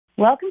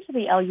Welcome to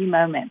the LU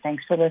Moment.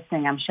 Thanks for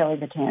listening. I'm Shelley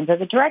Batanza,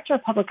 the Director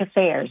of Public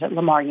Affairs at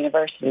Lamar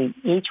University.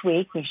 Each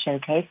week, we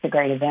showcase the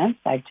great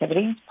events,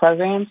 activities,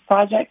 programs,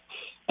 projects,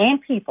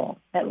 and people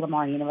at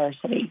Lamar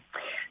University.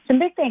 Some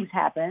big things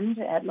happened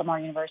at Lamar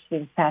University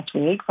this past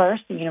week.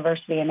 First, the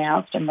university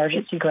announced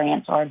emergency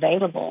grants are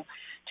available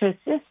to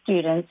assist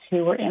students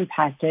who were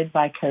impacted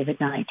by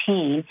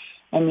COVID-19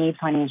 and need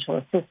financial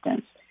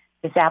assistance.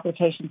 This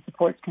application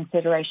supports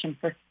consideration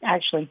for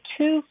actually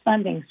two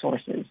funding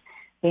sources: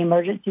 the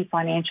Emergency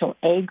Financial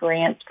Aid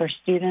Grants for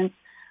students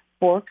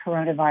for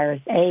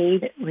coronavirus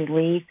aid,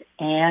 relief,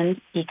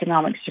 and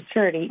economic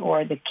security,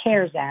 or the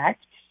CARES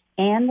Act,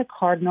 and the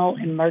Cardinal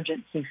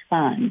Emergency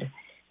Fund.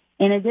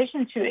 In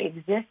addition to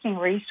existing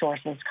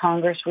resources,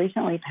 Congress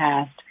recently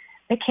passed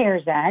the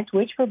CARES Act,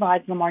 which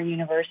provides Lamar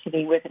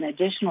University with an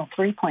additional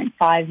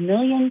 $3.5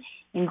 million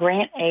in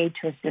grant aid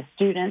to assist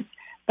students,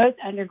 both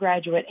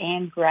undergraduate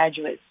and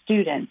graduate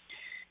students,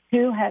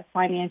 who have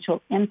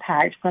financial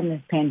impact from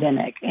this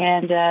pandemic.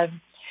 And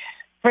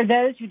for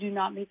those who do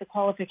not meet the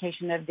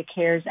qualification of the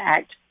CARES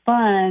Act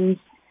funds,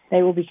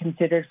 they will be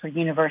considered for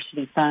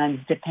university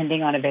funds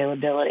depending on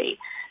availability.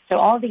 So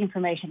all the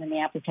information in the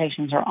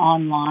applications are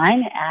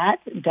online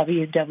at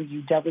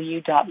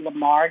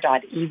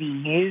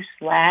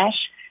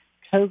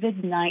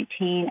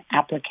www.lamar.edu/COVID-19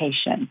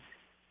 application.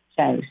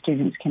 So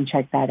students can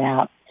check that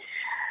out.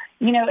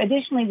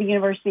 Additionally, the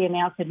university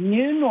announced a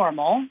new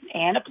normal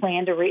and a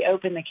plan to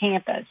reopen the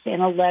campus. In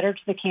a letter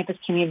to the campus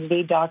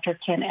community, Dr.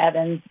 Ken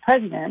Evans,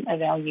 president of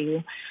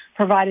LU,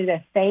 provided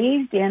a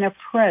phased-in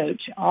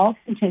approach, all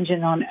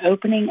contingent on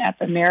opening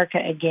up America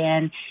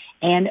again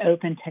and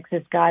open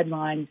Texas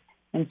guidelines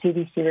and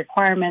CDC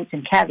requirements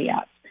and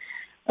caveats.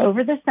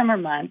 Over the summer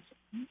months,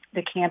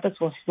 the campus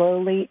will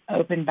slowly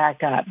open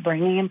back up,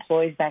 bringing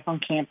employees back on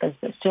campus,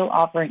 but still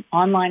offering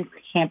online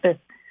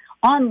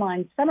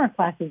summer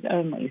classes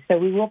only. So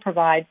we will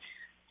provide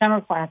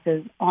summer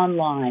classes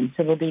online,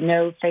 so there'll be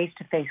no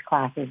face-to-face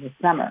classes this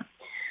summer.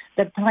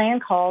 The plan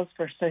calls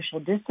for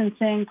social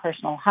distancing,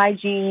 personal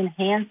hygiene,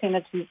 hand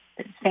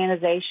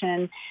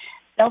sanitization,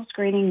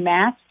 self-screening,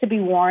 masks to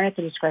be worn at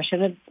the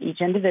discretion of each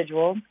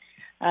individual,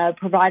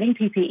 providing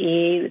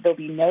PPE. There'll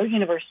be no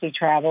university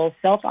travel,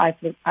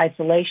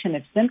 self-isolation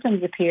if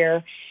symptoms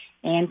appear,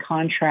 and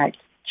contact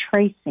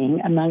tracing,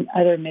 among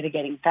other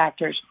mitigating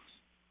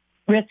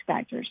risk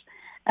factors.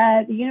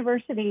 The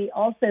university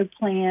also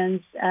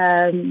plans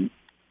to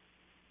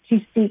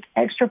seek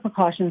extra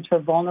precautions for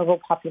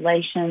vulnerable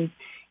populations,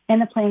 and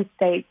the plan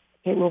states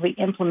it will be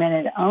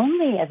implemented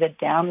only as a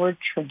downward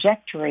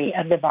trajectory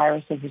of the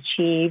virus is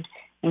achieved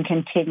and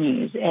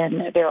continues.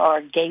 And there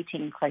are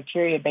gating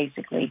criteria,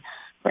 basically,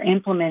 for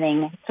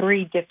implementing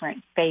 3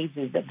 different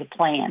phases of the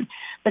plan.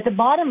 But the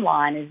bottom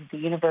line is the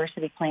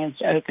university plans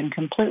to open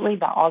completely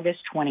by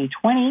August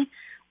 2020,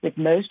 with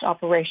most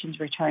operations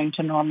returning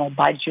to normal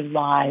by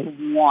July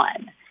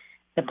 1.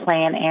 The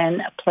plan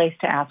and a place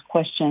to ask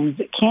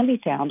questions can be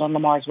found on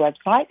Lamar's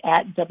website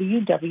at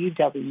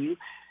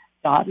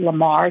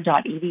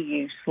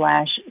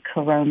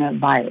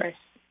www.lamar.edu/coronavirus.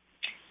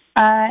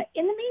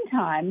 In the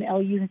meantime,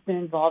 LU has been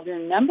involved in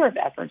a number of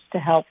efforts to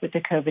help with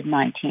the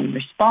COVID-19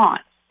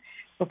 response.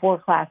 Before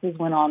classes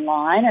went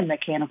online, a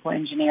mechanical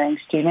engineering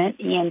student,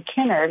 Ian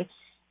Kennard,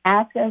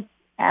 asked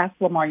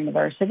Lamar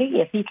University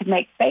if he could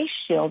make face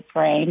shield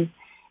frames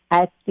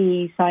at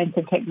the Science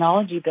and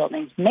Technology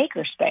Building's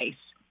Makerspace.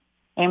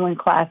 And when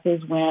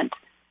classes went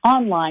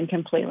online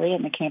completely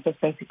and the campus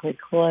basically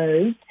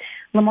closed,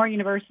 Lamar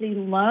University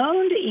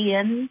loaned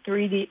Ian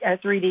a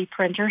 3D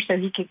printer so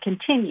he could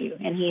continue,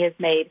 and he has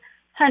made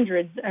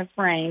hundreds of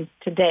frames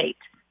to date.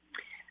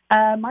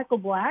 Michael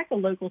Black, a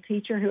local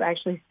teacher who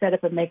actually set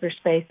up a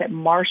makerspace at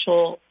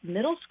Marshall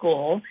Middle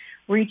School,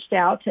 reached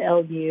out to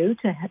LU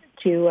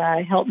to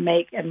help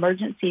make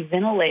emergency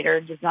ventilator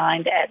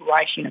designed at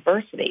Rice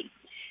University.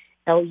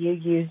 LU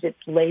used its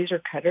laser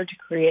cutter to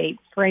create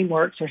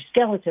frameworks or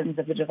skeletons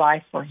of the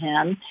device for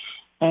him,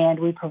 and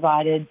we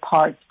provided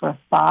parts for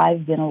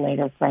 5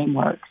 ventilator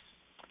frameworks.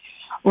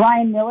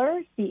 Ryan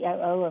Miller,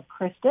 COO of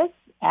Christus,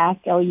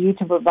 asked LU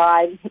to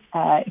provide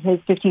his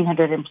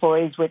 1,500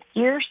 employees with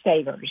ear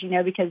savers,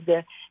 because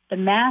the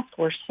masks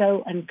were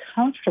so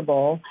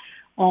uncomfortable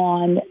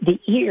on the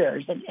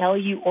ears. And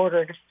LU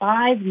ordered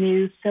 5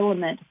 new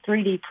filament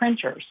 3D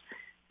printers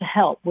to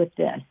help with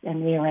this.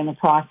 And we are in the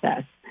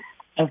process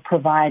of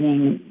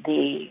providing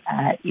the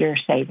ear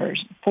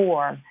savers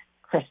for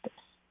Christus.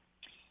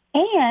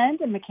 And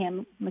a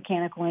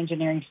mechanical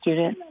engineering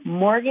student,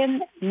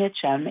 Morgan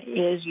Mitchum,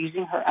 is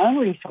using her own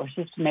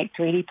resources to make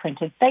 3D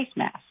printed face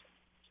masks.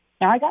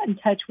 Now, I got in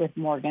touch with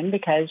Morgan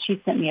because she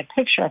sent me a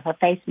picture of her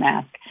face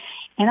mask,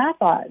 and I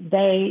thought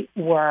they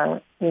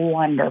were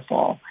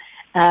wonderful.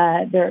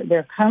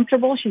 They're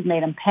comfortable. She's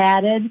made them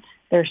padded.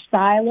 They're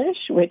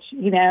stylish, which,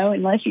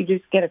 unless you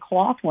just get a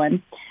cloth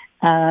one,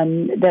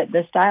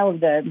 the style of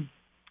the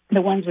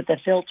ones with the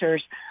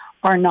filters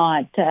are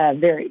not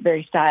very,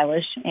 very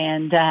stylish.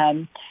 And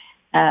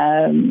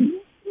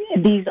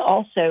these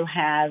also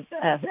have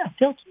a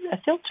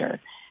filter.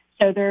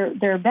 So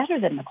they're better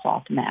than the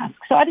cloth mask.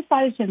 So I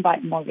decided to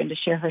invite Morgan to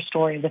share her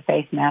story of the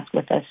face mask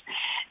with us.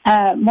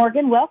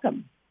 Morgan,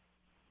 welcome.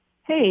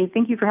 Hey,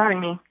 thank you for having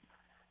me.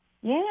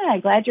 Yeah,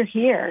 glad you're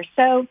here.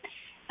 So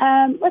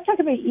let's talk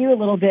about you a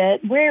little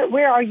bit.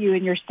 Where are you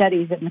in your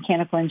studies of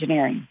mechanical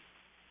engineering?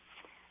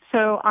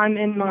 So I'm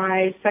in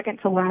my second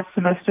to last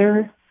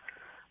semester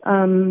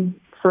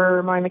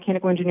for my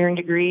mechanical engineering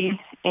degree,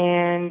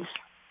 and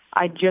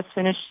I just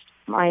finished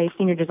my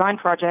senior design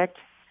project,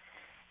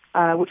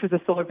 which was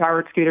a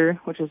solar-powered scooter,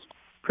 which was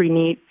pretty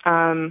neat.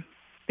 But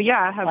yeah,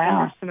 I have one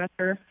more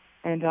semester,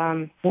 and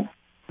I'm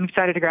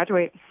excited to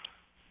graduate.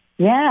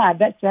 Yeah, I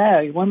bet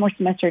so. One more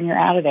semester and you're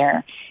out of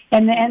there.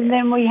 And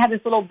then we have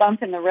this little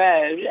bump in the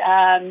road.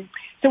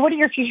 So what are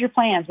your future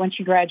plans once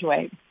you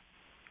graduate?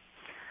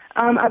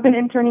 I've been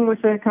interning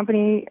with a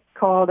company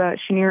called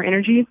Cheniere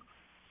Energy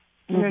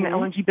in the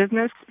LNG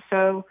business.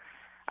 So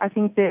I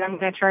think that I'm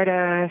going to try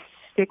to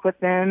stick with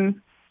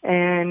them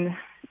and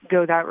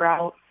go that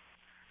route,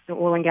 the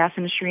oil and gas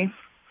industry.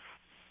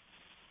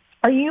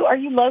 Are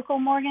you local,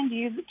 Morgan? Do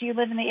you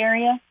live in the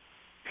area?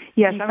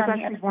 Yes, I was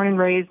actually born and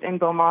raised in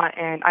Beaumont,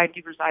 and I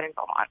do reside in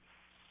Beaumont.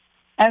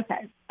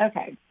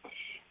 Okay.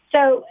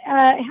 So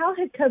how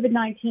has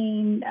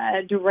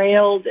COVID-19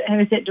 derailed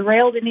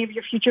any of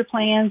your future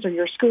plans or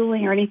your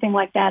schooling or anything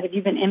like that? Have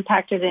you been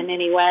impacted in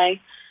any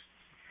way?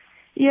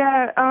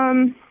 Yeah,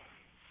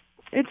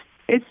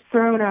 it's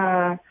thrown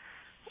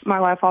my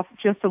life off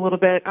just a little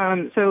bit.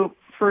 So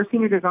for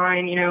senior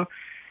design,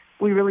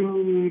 we really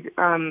need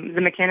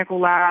the mechanical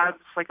labs,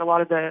 like a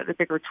lot of the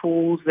bigger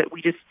tools that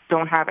we just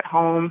don't have at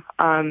home.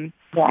 And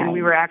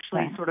we were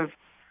actually sort of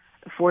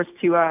forced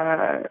to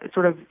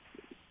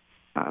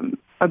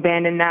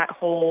abandon that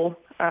whole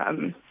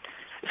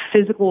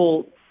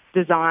physical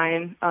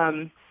design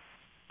and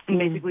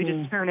basically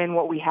just turn in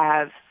what we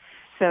have.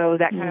 So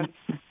that kind of,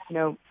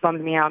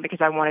 bummed me out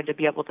because I wanted to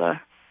be able to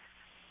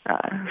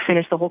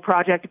finish the whole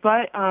project.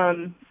 But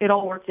it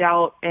all worked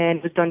out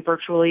and was done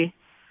virtually.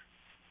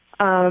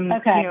 My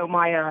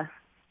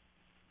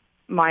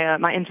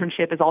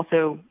internship is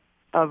also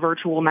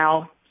virtual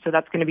now, so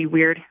that's going to be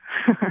weird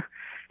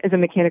as a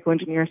mechanical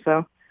engineer.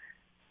 So,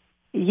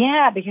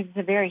 yeah, because it's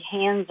a very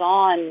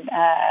hands-on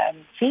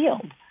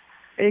field.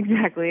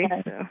 Exactly.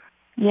 So,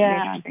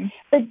 yeah,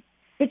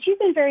 but you've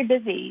been very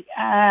busy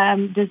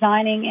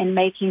designing and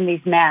making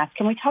these masks.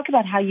 Can we talk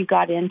about how you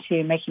got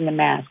into making the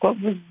mask?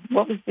 What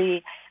was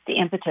the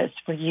impetus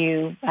for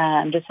you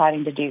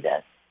deciding to do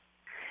this?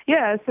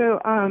 Yeah, so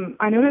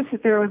I noticed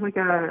that there was like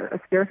a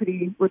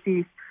scarcity with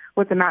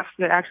the masks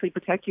that actually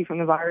protect you from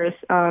the virus,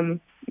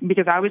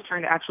 because I was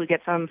trying to actually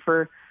get some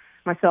for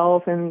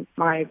myself and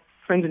my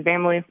friends and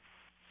family,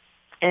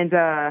 and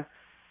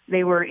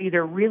they were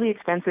either really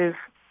expensive,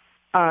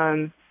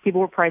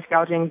 people were price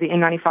gouging the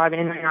N95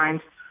 and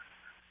N99s,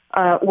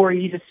 or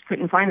you just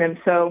couldn't find them.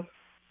 So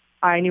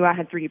I knew I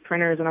had 3D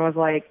printers, and I was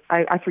like,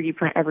 I 3D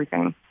print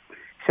everything.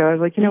 So I was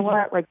like, you know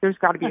what, like there's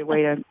got to be a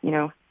way to,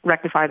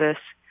 rectify this.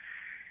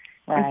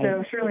 Right. And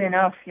so, surely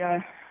enough,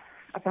 I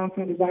found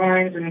some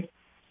designs and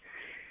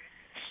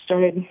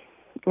started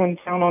going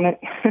down on it.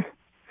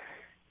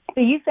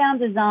 So you found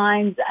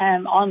designs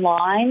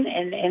online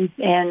and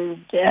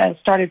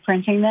started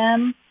printing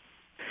them?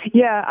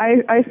 Yeah,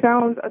 I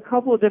found a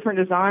couple of different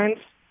designs.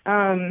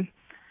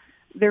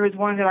 There was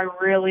one that I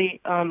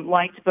really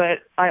liked, but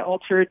I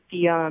altered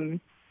I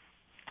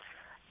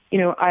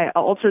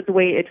altered the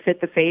way it fit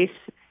the face,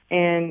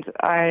 and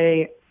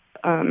I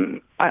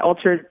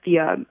altered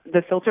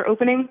the filter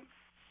opening.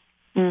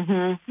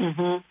 So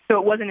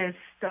it wasn't as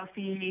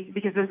stuffy,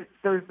 because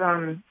those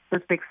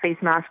big face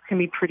masks can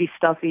be pretty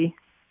stuffy.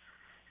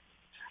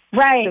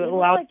 Right. So it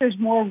looks like there's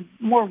more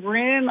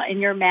room in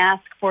your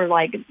mask for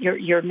like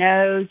your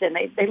nose, and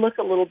they look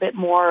a little bit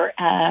more.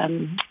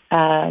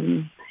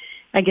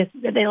 I guess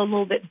they're a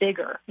little bit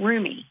bigger,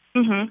 roomy.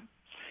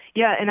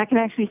 Yeah, and I can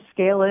actually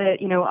scale it.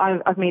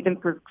 I've made them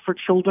for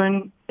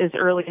children as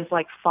early as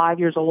like 5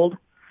 years old.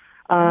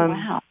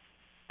 Wow.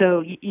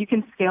 So you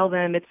can scale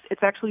them.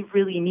 It's actually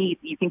really neat.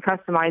 You can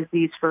customize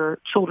these for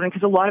children,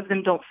 because a lot of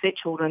them don't fit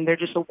children. They're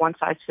just a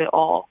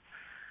one-size-fit-all.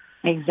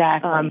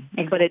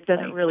 Exactly. But it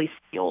doesn't really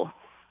seal.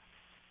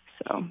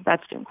 So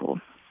that's doing cool.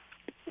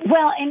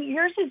 Well, and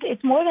yours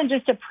it's more than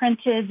just a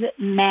printed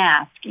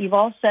mask. You've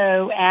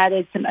also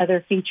added some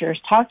other features.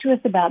 Talk to us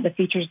about the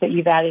features that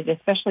you've added,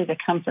 especially the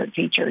comfort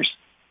features.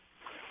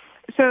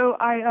 So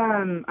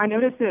I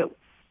noticed that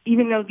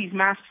even though these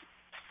masks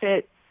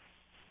fit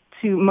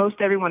to most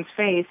everyone's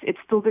face, it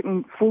still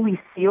didn't fully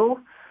seal.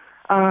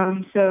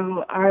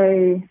 So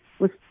I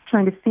was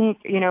trying to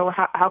think,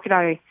 how could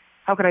I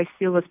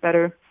seal this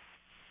better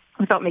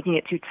without making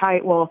it too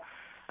tight? Well,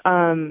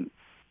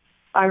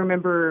 I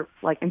remember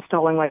like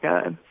installing like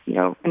an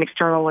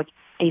external like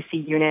AC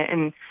unit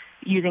and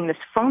using this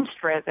foam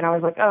strip, and I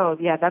was like, oh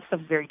yeah, that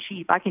stuff's very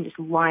cheap. I can just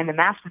line the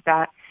mask with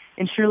that,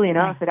 and surely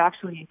enough, it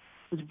actually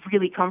was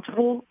really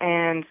comfortable,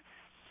 and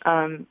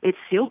it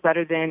sealed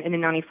better than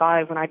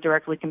N95 when I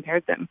directly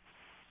compared them.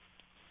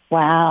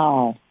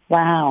 Wow.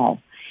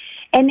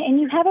 And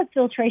you have a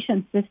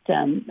filtration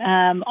system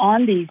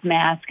on these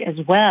masks as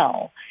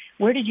well.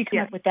 Where did you come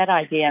up with that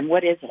idea, and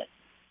what is it?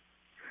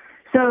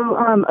 So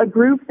a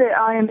group that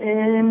I am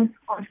in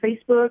on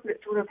Facebook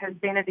that sort of has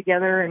banded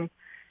together and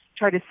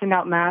tried to send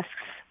out masks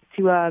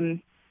to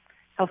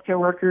healthcare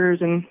workers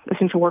and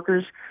essential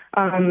workers.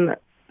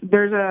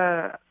 There's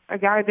a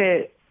guy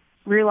that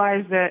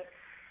realized that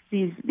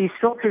these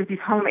filters,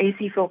 these home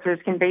AC filters,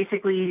 can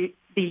basically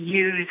be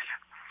used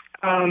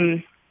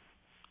on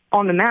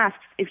the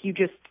masks if you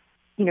just,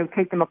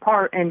 take them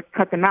apart and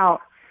cut them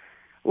out.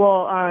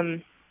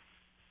 Well,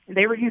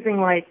 they were using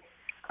like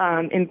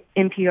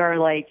NPR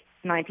like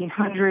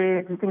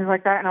 1900s and things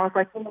like that, and I was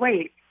like, well,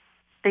 wait,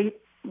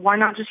 why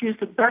not just use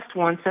the best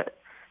ones that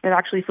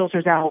actually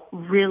filters out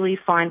really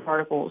fine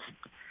particles?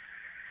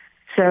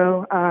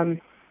 So,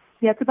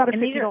 it's about a $50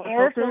 And these are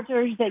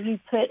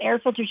air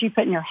filters you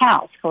put in your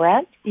house,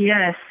 correct?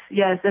 Yes,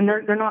 and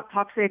they're not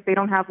toxic. They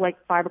don't have like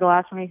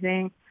fiberglass or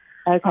anything.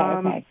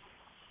 Okay.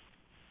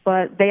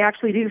 But they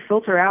actually do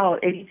filter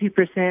out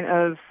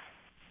 82%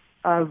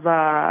 of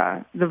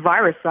the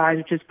virus size,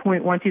 which is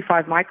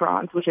 0.125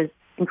 microns, which is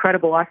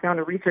incredible. I found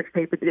a research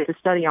paper that did a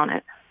study on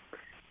it.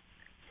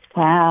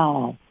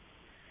 Wow.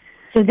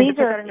 So these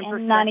are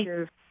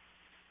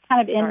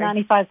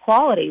N95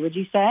 quality, would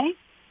you say?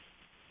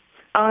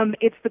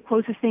 It's the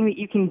closest thing that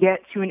you can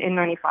get to an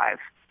N95.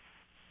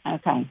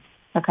 Okay.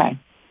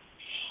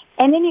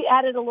 And then you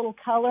added a little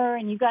color,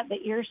 and you got the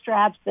ear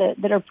straps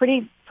that are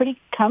pretty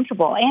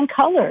comfortable and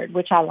colored,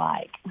 which I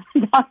like.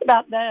 Talk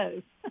about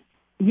those.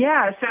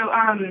 Yeah, so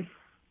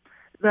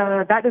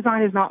that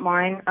design is not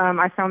mine.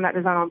 I found that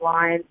design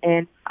online,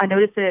 and I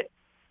noticed that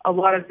a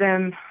lot of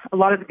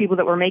the people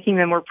that were making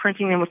them were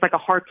printing them with like a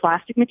hard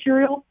plastic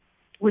material,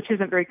 which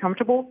isn't very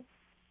comfortable.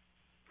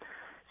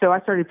 So I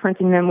started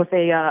printing them with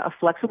a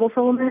flexible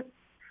filament,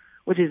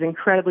 which is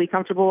incredibly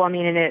comfortable. I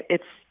mean, and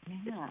it's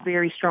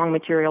very strong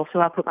material, so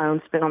I put my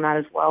own spin on that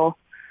as well.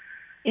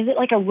 Is it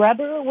like a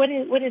rubber? What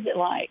is it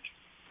like?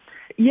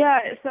 Yeah,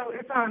 so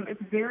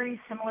it's very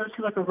similar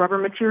to like a rubber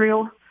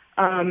material.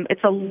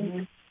 It's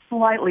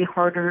slightly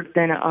harder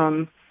than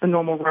a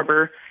normal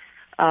rubber.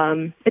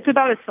 It's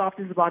about as soft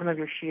as the bottom of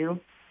your shoe.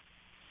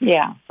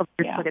 Yeah.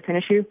 Like a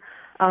tennis shoe.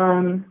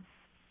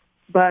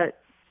 But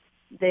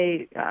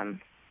they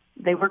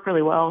work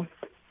really well.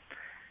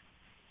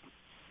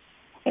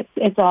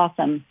 It's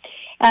awesome.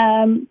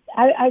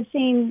 I've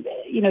seen,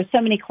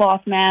 so many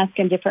cloth masks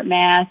and different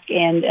masks,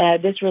 and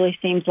this really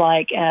seems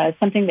like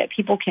something that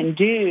people can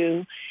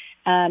do,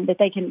 that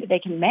they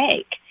can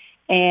make.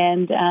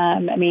 And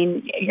I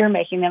mean, you're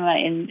making them,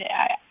 and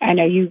I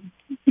know you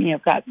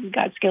got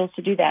skills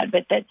to do that.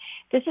 But that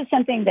this is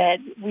something that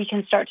we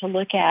can start to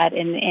look at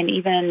and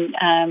even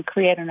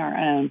create on our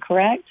own.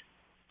 Correct?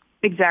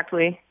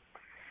 Exactly.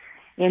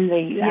 In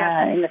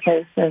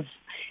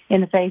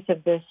the face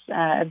of this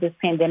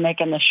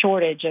pandemic and the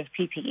shortage of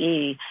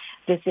PPE,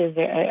 this is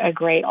a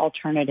great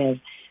alternative.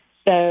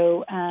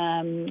 So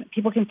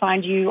people can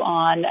find you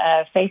on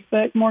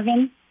Facebook,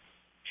 Morgan?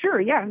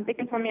 Sure, yeah. They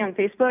can find me on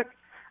Facebook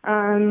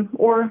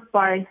or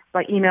by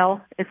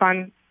email if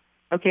I'm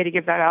okay to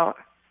give that out.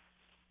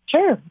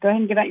 Sure. Go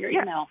ahead and give out your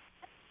email.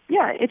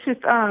 Yeah, it's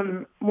just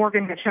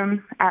Morgan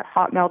Mitchum at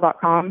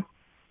hotmail.com.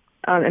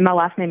 And my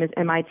last name is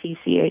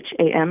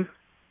Mitcham.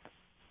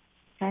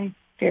 Okay,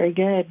 very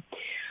good.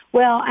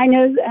 Well, I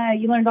know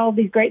you learned all of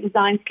these great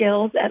design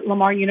skills at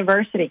Lamar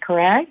University,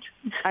 correct?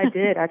 I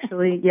did,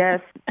 actually,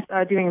 yes,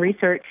 doing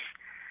research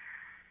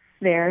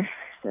there.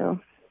 So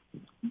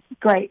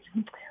great.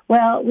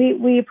 Well,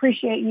 we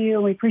appreciate you,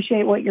 and we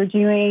appreciate what you're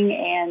doing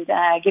and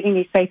getting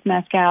these face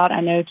masks out,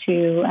 I know,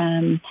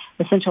 to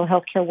essential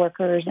healthcare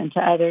workers and to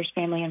others,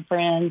 family and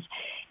friends.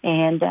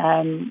 And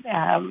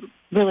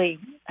really,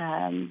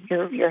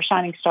 you're a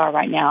shining star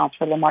right now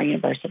for Lamar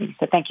University.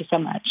 So thank you so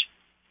much.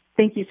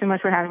 Thank you so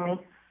much for having me.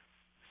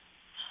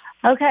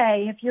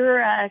 Okay, if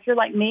you're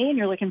like me and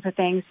you're looking for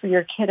things for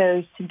your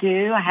kiddos to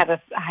do, I have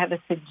a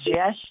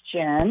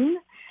suggestion.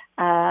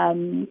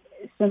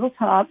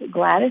 Spindletop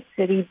Gladys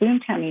City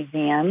Boomtown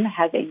Museum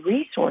has a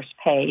resource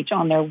page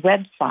on their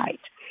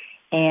website,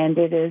 and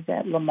it is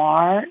at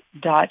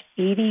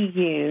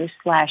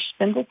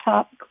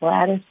lamar.edu/Spindletop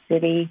Gladys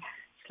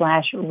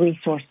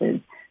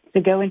City/resources.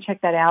 So go and check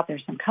that out.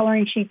 There's some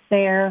coloring sheets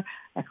there,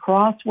 a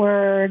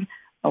crossword,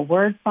 a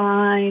word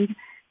find,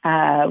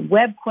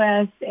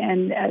 WebQuest,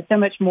 and so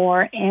much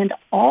more. And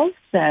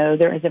also,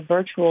 there is a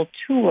virtual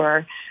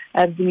tour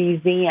of the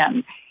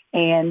museum.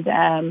 And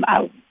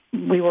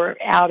we were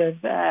out of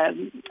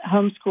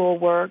homeschool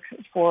work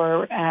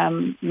for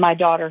my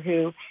daughter,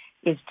 who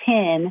is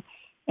 10,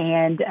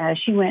 and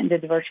she went and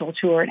did the virtual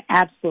tour and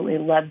absolutely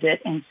loved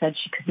it and said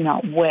she could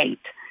not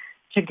wait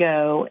to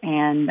go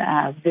and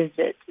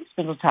visit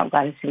Spindletop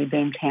Gladys City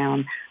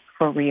Boomtown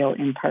for real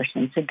in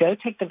person. So go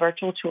take the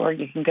virtual tour.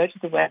 You can go to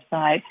the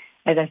website,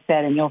 as I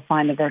said, and you'll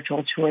find the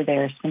virtual tour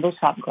there,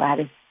 Spindletop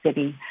Gladys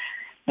City,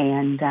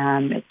 and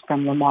it's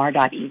from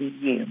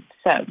lamar.edu.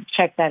 So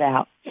check that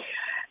out.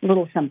 A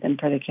little something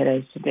for the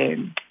kiddos to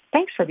do.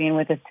 Thanks for being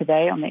with us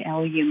today on the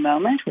LU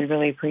Moment. We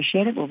really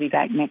appreciate it. We'll be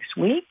back next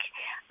week.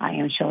 I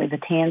am Shelley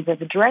Vitanza,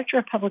 the Director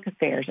of Public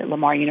Affairs at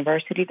Lamar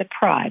University, the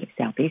pride of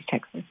Southeast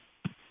Texas.